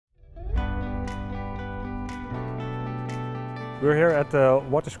We're here at the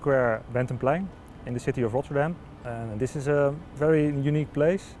water square Benthemplein in the city of Rotterdam. And this is a very unique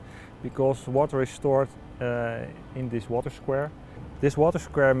place because water is stored in this water square. This water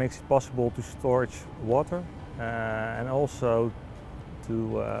square makes it possible to store water and also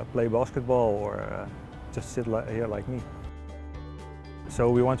to play basketball or just sit here like me. So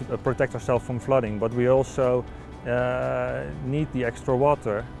we want to protect ourselves from flooding, but we also need the extra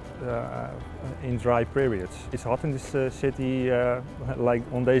water in dry periods. It's hot in this city like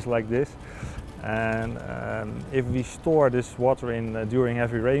on days like this, and if we store this water in during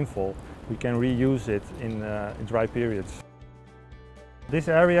heavy rainfall, we can reuse it in dry periods. This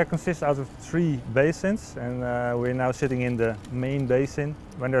area consists out of 3 basins, and we're now sitting in the main basin.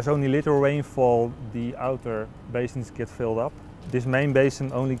 When there's only little rainfall, the outer basins get filled up. This main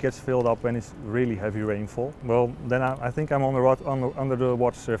basin only gets filled up when it's really heavy rainfall. Well, then I think I'm under the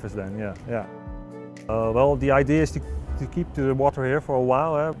water surface then, yeah. Well, the idea is to keep the water here for a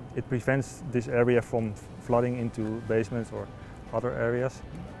while. It prevents this area from flooding into basements or other areas.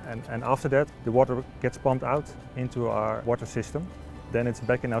 And after that, the water gets pumped out into our water system. Then it's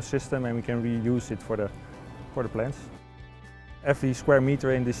back in our system and we can reuse it for the plants. Every square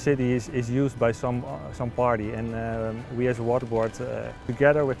meter in this city is used by some party, and we as a water board,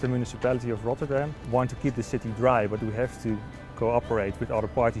 together with the municipality of Rotterdam, want to keep the city dry, but we have to cooperate with other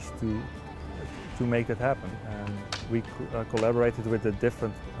parties to make that happen. And we collaborated with the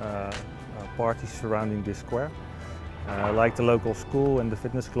different parties surrounding this square, like the local school and the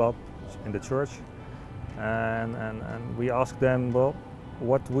fitness club and the church. And we asked them, well,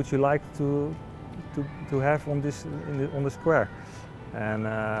 what would you like to have on the square, and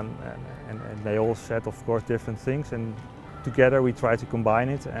they all said, of course, different things, and together we tried to combine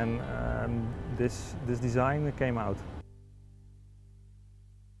it, and this design came out.